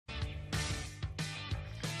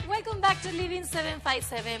Welcome back to Living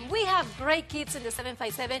 757. We have great kids in the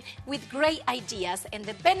 757 with great ideas, and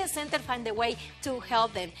the Bennett Center find a way to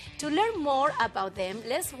help them. To learn more about them,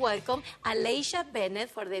 let's welcome Alicia Bennett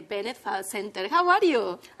for the Bennett Center. How are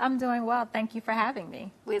you? I'm doing well. Thank you for having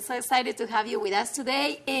me. We're so excited to have you with us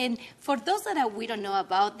today. And for those that we don't know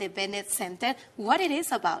about the Bennett Center, what it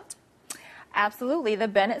is about? Absolutely. The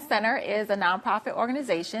Bennett Center is a nonprofit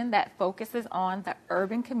organization that focuses on the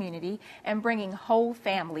urban community and bringing whole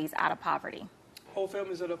families out of poverty. Whole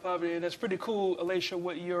families out of poverty, and that's pretty cool, Alicia,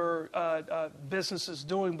 what your business is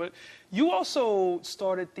doing. But you also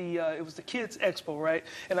started it was the Kids Expo, right?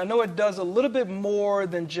 And I know it does a little bit more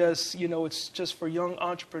than just, it's just for young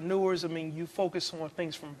entrepreneurs. I mean, you focus on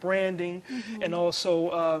things from branding and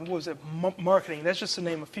also, marketing. That's just to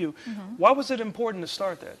name a few. Why was it important to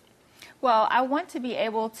start that? Well, I want to be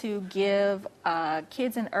able to give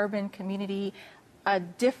kids in urban community a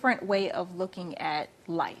different way of looking at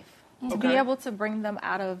life. To be able to bring them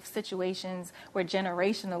out of situations where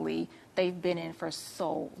generationally they've been in for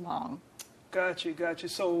so long. Gotcha.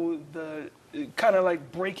 So the kind of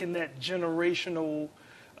like breaking that generational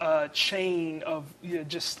chain of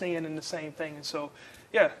just staying in the same thing. And so,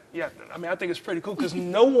 yeah. I mean, I think it's pretty cool because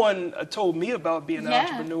no one told me about being an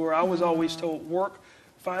entrepreneur. I was always told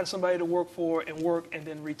find somebody to work for and work and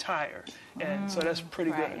then retire. And so that's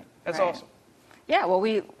pretty good. That's awesome. Yeah, well,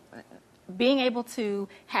 being able to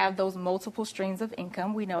have those multiple streams of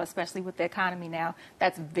income, we know, especially with the economy now,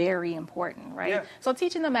 that's very important, right? Yeah. So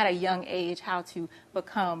teaching them at a young age how to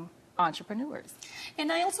become entrepreneurs.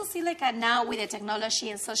 And I also see now with the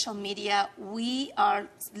technology and social media, we are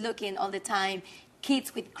looking all the time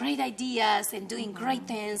kids with great ideas and doing great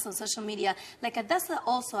things on social media. That's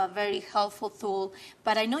also a very helpful tool.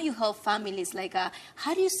 But I know you help families.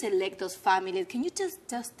 How do you select those families? Can you just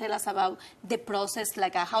tell us about the process,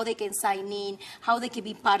 how they can sign in, how they can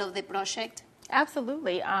be part of the project?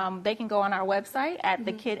 Absolutely. They can go on our website at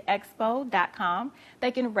thekidexpo.com.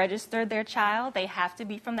 They can register their child. They have to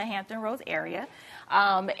be from the Hampton Roads area.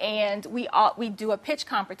 And we do a pitch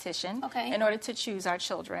competition in order to choose our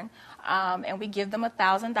children. And we give them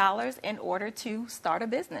 $1,000 in order to start a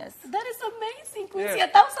business. That is amazing, Quincy.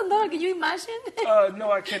 $1,000, can you imagine?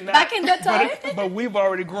 No, I cannot. Back in that time? But we've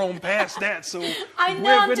already grown past that. So I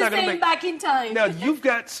know, I'm just saying back in time. Now, you've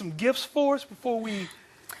got some gifts for us before we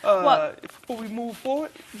move forward?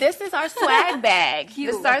 This is our swag bag.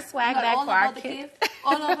 This is our swag bag for our kids.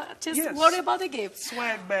 Worry about the gifts.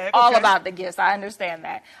 Swag bag. All about the gifts. I understand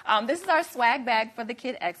that. This is our swag bag for the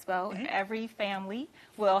Kid Expo. Every family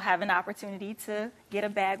will have an opportunity to get a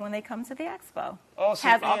bag when they come to the expo. Awesome.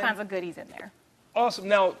 Has all kinds of goodies in there. Awesome.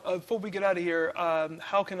 Now, before we get out of here,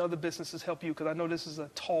 how can other businesses help you? Because I know this is a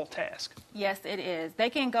tall task. Yes, it is. They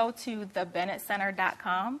can go to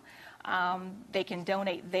thebennettcenter.com. They can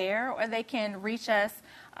donate there, or they can reach us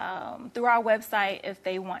through our website if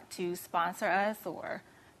they want to sponsor us or,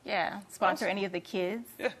 sponsor any of the kids.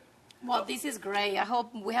 Yeah. Well, this is great. I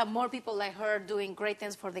hope we have more people like her doing great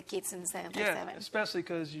things for the kids in 757. Yeah, especially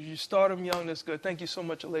because you start them young. That's good. Thank you so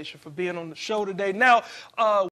much, Alicia, for being on the show today. Now,